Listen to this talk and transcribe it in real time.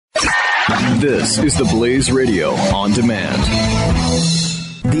This is the Blaze Radio on demand.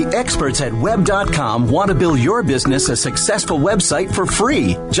 The experts at Web.com want to build your business a successful website for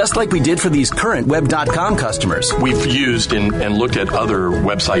free, just like we did for these current Web.com customers. We've used and looked at other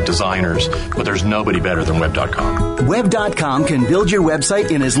website designers, but there's nobody better than Web.com. Web.com can build your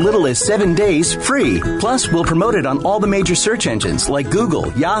website in as little as 7 days free. Plus, we'll promote it on all the major search engines like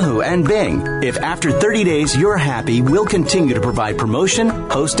Google, Yahoo, and Bing. If after 30 days you're happy, we'll continue to provide promotion,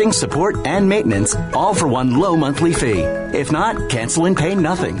 hosting, support, and maintenance, all for one low monthly fee. If not, cancel and pay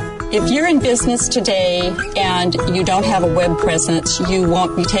nothing. If you're in business today and you don't have a web presence, you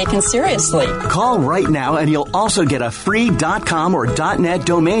won't be taken seriously. Call right now and you'll also get a free .com or .net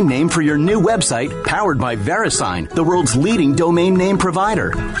domain name for your new website powered by VeriSign, the world's leading domain name provider.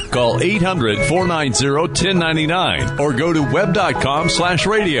 Call 800-490-1099 or go to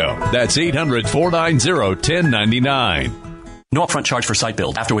web.com/radio. That's 800-490-1099. No upfront charge for site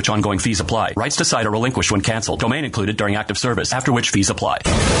build, after which ongoing fees apply. Rights to site are relinquished when canceled. Domain included during active service, after which fees apply.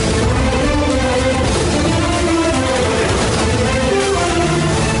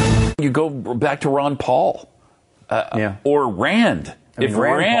 You go back to Ron Paul or Rand. If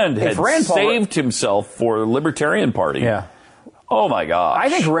Rand had saved himself for the Libertarian Party, oh my God! I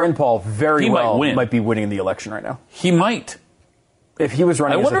think Rand Paul might be winning the election right now. He might. If he was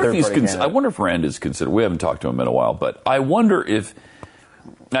running as a third-party candidate. I wonder if Rand is considered. We haven't talked to him in a while, but I wonder if,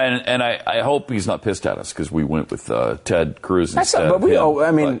 and I hope he's not pissed at us because we went with Ted Cruz instead. No,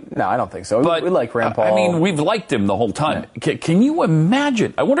 I don't think so. But we like Rand Paul. I mean, we've liked him the whole time. Yeah. Can you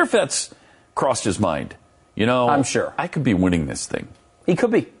imagine? I wonder if that's crossed his mind. You know, I'm sure I could be winning this thing. He could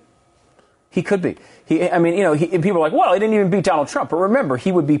be. People are like, well, he didn't even beat Donald Trump. But remember,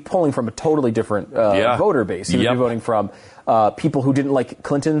 he would be pulling from a totally different voter base. He would be voting from people who didn't like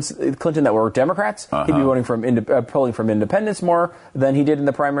Clinton that were Democrats. He'd be voting from pulling from independents more than he did in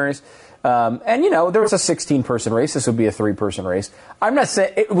the primaries. There was a 16-person race. This would be a 3-person race. I'm not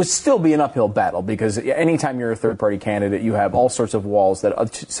saying it would still be an uphill battle because anytime you're a third-party candidate, you have all sorts of walls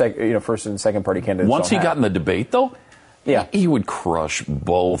that first and second-party candidates. Once he got in the debate, though, he would crush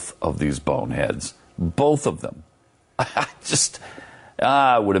both of these boneheads. Both of them. Just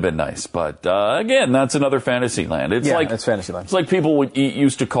would have been nice. But again, that's another fantasy land. It's fantasy land. It's like people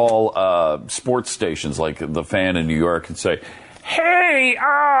used to call sports stations like The Fan in New York and say, hey,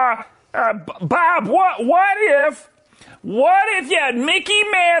 Bob, what if you had Mickey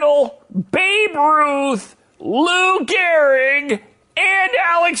Mantle, Babe Ruth, Lou Gehrig, and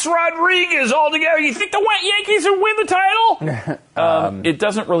Alex Rodriguez all together? You think the Yankees would win the title? It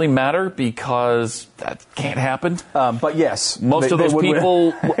doesn't really matter because that can't happen. But yes. Most of those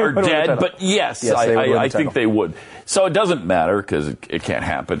people are dead, but yes I think they would. So it doesn't matter because it can't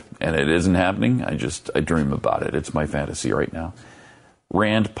happen, and it isn't happening. I dream about it. It's my fantasy right now.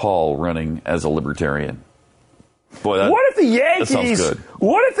 Rand Paul running as a libertarian. Boy, what if the Yankees? That sounds good.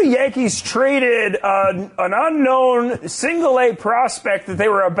 What if the Yankees traded an unknown single A prospect that they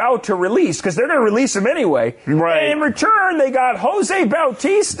were about to release because they're going to release him anyway? Right. And in return, they got Jose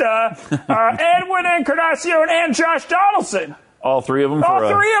Bautista, Edwin Encarnacion, and Josh Donaldson. All three of them.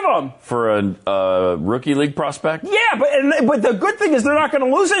 For a rookie league prospect. Yeah, but the good thing is they're not going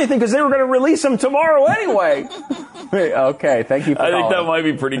to lose anything because they were going to release him tomorrow anyway. Okay, thank you for I calling. think that might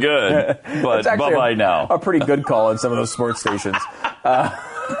be pretty good. But bye-bye now. A pretty good call in some of those sports stations. But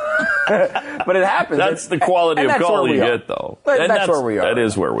it happens. That's the quality of call you get, though. That's where we are. That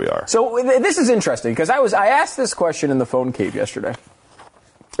is where we are. So this is interesting because I asked this question in the phone cave yesterday,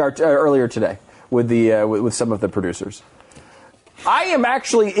 or earlier today, with some of the producers. I am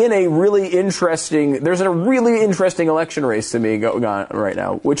actually in a really interesting election race to me going on right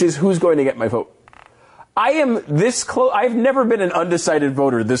now, which is who's going to get my vote. I am this close. I've never been an undecided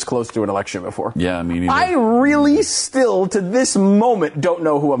voter this close to an election before. Yeah, me neither. I really still, to this moment, don't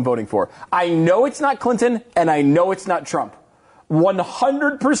know who I'm voting for. I know it's not Clinton, and I know it's not Trump.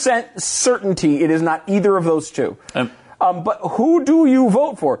 100% certainty it is not either of those two. But who do you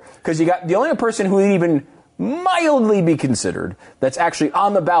vote for? Because you got the only person who would even mildly be considered that's actually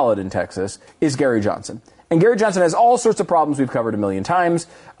on the ballot in Texas is Gary Johnson. And Gary Johnson has all sorts of problems we've covered a million times.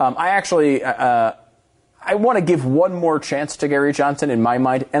 I want to give one more chance to Gary Johnson in my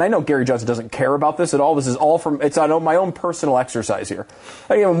mind. And I know Gary Johnson doesn't care about this at all. This is all it's on my own personal exercise here.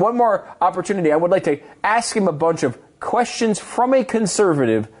 I give him one more opportunity. I would like to ask him a bunch of questions from a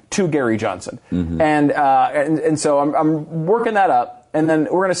conservative to Gary Johnson. Mm-hmm. And so I'm working that up. And then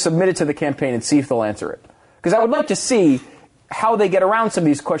we're going to submit it to the campaign and see if they'll answer it. Because I would like to see, how they get around some of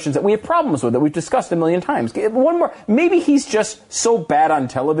these questions that we have problems with, that we've discussed a million times. One more. Maybe he's just so bad on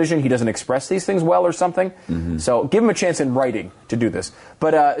television he doesn't express these things well or something. Mm-hmm. So give him a chance in writing to do this.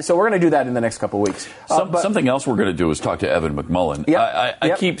 But so we're going to do that in the next couple of weeks. Something else we're going to do is talk to Evan McMullin. Yep.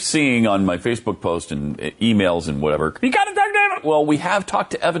 I keep seeing on my Facebook post and emails and whatever, you got to talk to Evan. Well, we have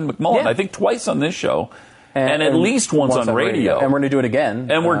talked to Evan McMullin, I think twice on this show. And at least once on radio. And we're going to do it again.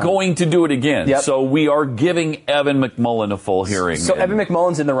 And we're going to do it again. Yep. So we are giving Evan McMullin a full hearing. So Evan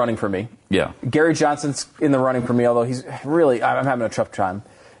McMullin's in the running for me. Yeah. Gary Johnson's in the running for me, although he's really, I'm having a tough time.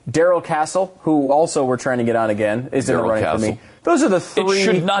 Daryl Castle, who also we're trying to get on again, is in the running for me. Those are the three. It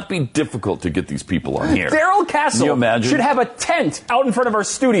should not be difficult to get these people on here. Daryl Castle should have a tent out in front of our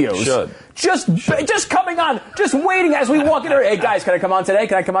studios. Should. Just coming on, just waiting as we walk in there. Hey, guys, can I come on today?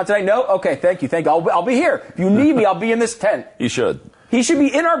 Can I come on today? No? Okay, thank you. I'll be here. If you need me, I'll be in this tent. He should. He should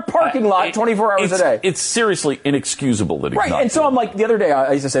be in our parking lot 24 hours a day. It's seriously inexcusable that he's not. Right, and so I'm like, the other day,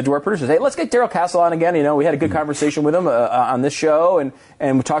 I said to our producers, hey, let's get Daryl Castle on again. You know, we had a good conversation with him on this show,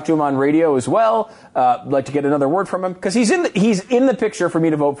 and we talked to him on radio as well. I'd like to get another word from him, because he's in the picture for me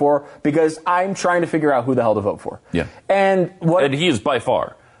to vote for, because I'm trying to figure out who the hell to vote for. Yeah. And he is by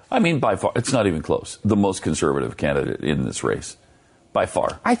far, it's not even close, the most conservative candidate in this race. By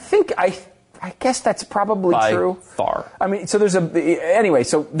far. I guess that's probably true. By far. I mean, so there's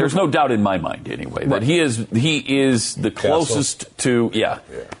there's no doubt in my mind anyway that he is the closest to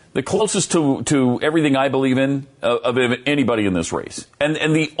the closest to everything I believe in of anybody in this race.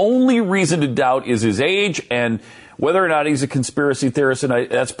 And the only reason to doubt is his age and whether or not he's a conspiracy theorist,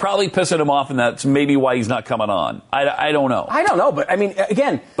 and that's probably pissing him off, and that's maybe why he's not coming on. I don't know. I don't know, but I mean,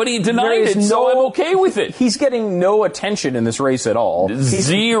 again... But he denied it, so I'm okay with it. He's getting no attention in this race at all.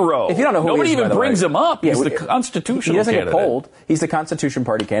 Zero. If you don't know who Nobody he is, even brings him up. He's the constitutional candidate. He doesn't get polled. He's the Constitution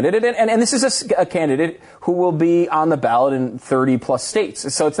Party candidate, and this is a candidate who will be on the ballot in 30-plus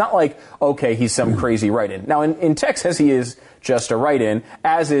states. So it's not like, okay, he's some crazy write-in. Now, in Texas, he is just a write-in,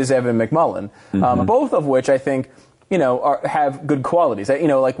 as is Evan McMullin, both of which I think... have good qualities.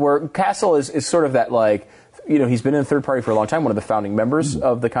 Like where Castle is sort of that, like, he's been in the third party for a long time, one of the founding members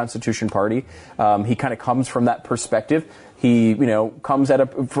of the Constitution Party. He kind of comes from that perspective. He, comes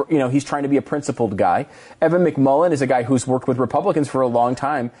he's trying to be a principled guy. Evan McMullin is a guy who's worked with Republicans for a long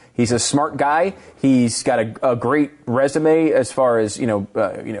time. He's a smart guy. He's got a great resume as far as,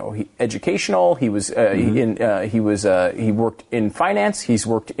 educational. He was, he worked in finance. He's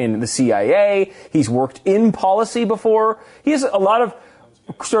worked in the CIA. He's worked in policy before. He has a lot of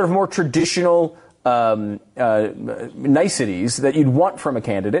sort of more traditional, niceties that you'd want from a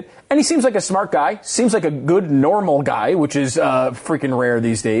candidate. And he seems like a smart guy, seems like a good, normal guy, which is freaking rare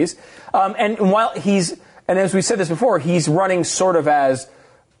these days. And as we said this before, he's running sort of as,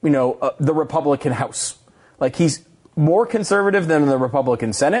 the Republican House. Like, he's more conservative than the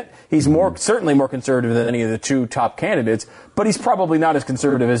Republican Senate. He's certainly more conservative than any of the two top candidates, but he's probably not as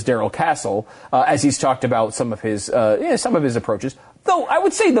conservative as Daryl Castle, as he's talked about some of his approaches. Though I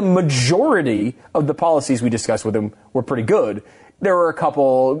would say the majority of the policies we discussed with him were pretty good. There were a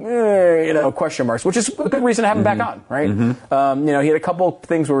couple, question marks, which is a good reason to have him back on, right? Mm-hmm. He had a couple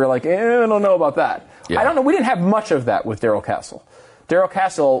things where we were like, I don't know about that. Yeah. I don't know. We didn't have much of that with Daryl Castle. Daryl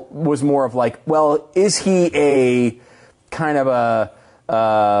Castle was more of like, well, is he a kind of a,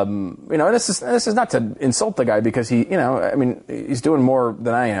 this is not to insult the guy because he's doing more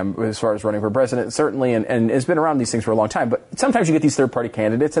than I am as far as running for president, certainly, and has been around these things for a long time. But sometimes you get these third-party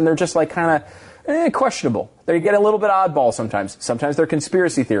candidates, and they're just like kind of questionable. They get a little bit oddball sometimes. Sometimes they're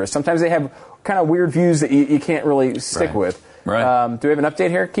conspiracy theorists. Sometimes they have kind of weird views that you can't really stick with. Right. Do we have an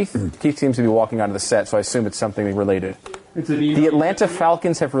update here, Keith? Keith seems to be walking onto the set, so I assume it's something related. The Atlanta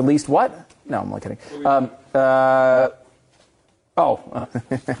Falcons have released what? No, I'm not kidding.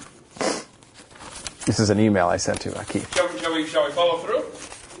 This is an email I sent to Keith. Shall we follow through?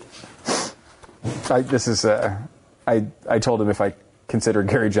 I told him if I consider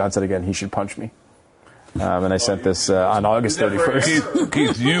Gary Johnson again, he should punch me. And I sent this on August 31st.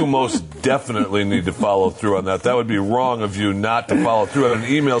 Keith, you most definitely need to follow through on that. That would be wrong of you not to follow through on an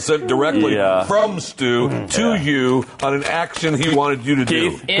email sent directly from Stu to you on an action he wanted you to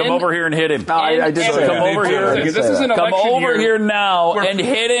do. Come over here and hit him. I did say come over here. This is an election come over year here now and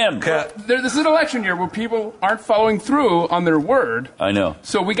hit him. This is an election year where people aren't following through on their word. I know.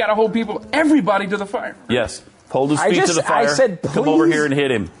 So we got to hold everybody to the fire. Yes. Hold his feet to the fire. I said, please. Come over here and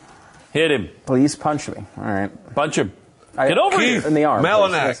hit him. Hit him. Please punch me. All right. Punch him. Get over here. In the arm.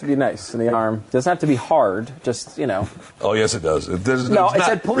 Malinak. It has to be nice. In the arm. Doesn't have to be hard. Just, Oh, yes, it does. I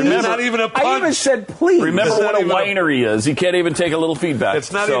said please. It's not even a punch. I even said please. Remember what a whiner he is. He can't even take a little feedback.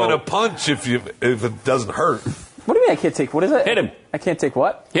 It's not even a punch if it doesn't hurt. What do you mean I can't take? What is it? Hit him. I can't take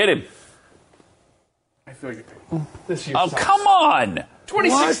what? Hit him. I feel like this year. Oh, come on.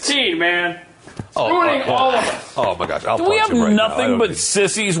 2016, man. It's ruining all of us. Oh my gosh! Do we have nothing but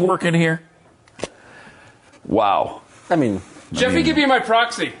sissies working here? Wow. I mean, Jeffy, give me my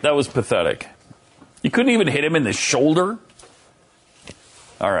proxy. That was pathetic. You couldn't even hit him in the shoulder?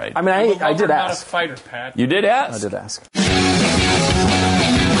 All right. I mean, I did Not a ask. fighter, Pat. You did ask? I did ask.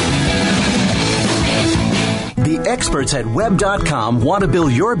 The experts at Web.com want to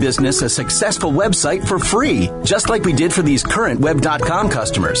build your business a successful website for free, just like we did for these current Web.com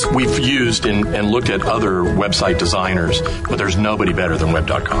customers. We've used and looked at other website designers, but there's nobody better than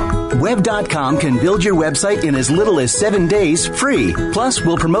Web.com. Web.com can build your website in as little as 7 days free. Plus,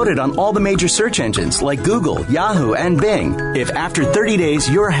 we'll promote it on all the major search engines like Google, Yahoo, and Bing. If after 30 days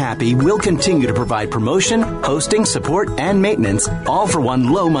you're happy, we'll continue to provide promotion, hosting, support, and maintenance, all for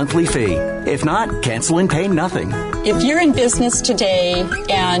one low monthly fee. If not, cancel and pay nothing. If you're in business today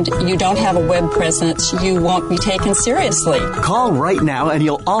and you don't have a web presence, you won't be taken seriously. Call right now and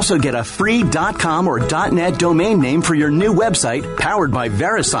you'll also get a free .com or .net domain name for your new website powered by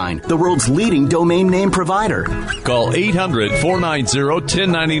VeriSign, the world's leading domain name provider. Call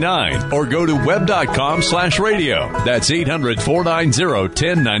 800-490-1099 or go to web.com/radio. That's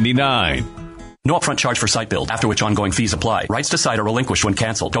 800-490-1099. No upfront charge for site build, after which ongoing fees apply. Rights to site are relinquished when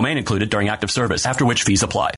canceled. Domain included during active service, after which fees apply.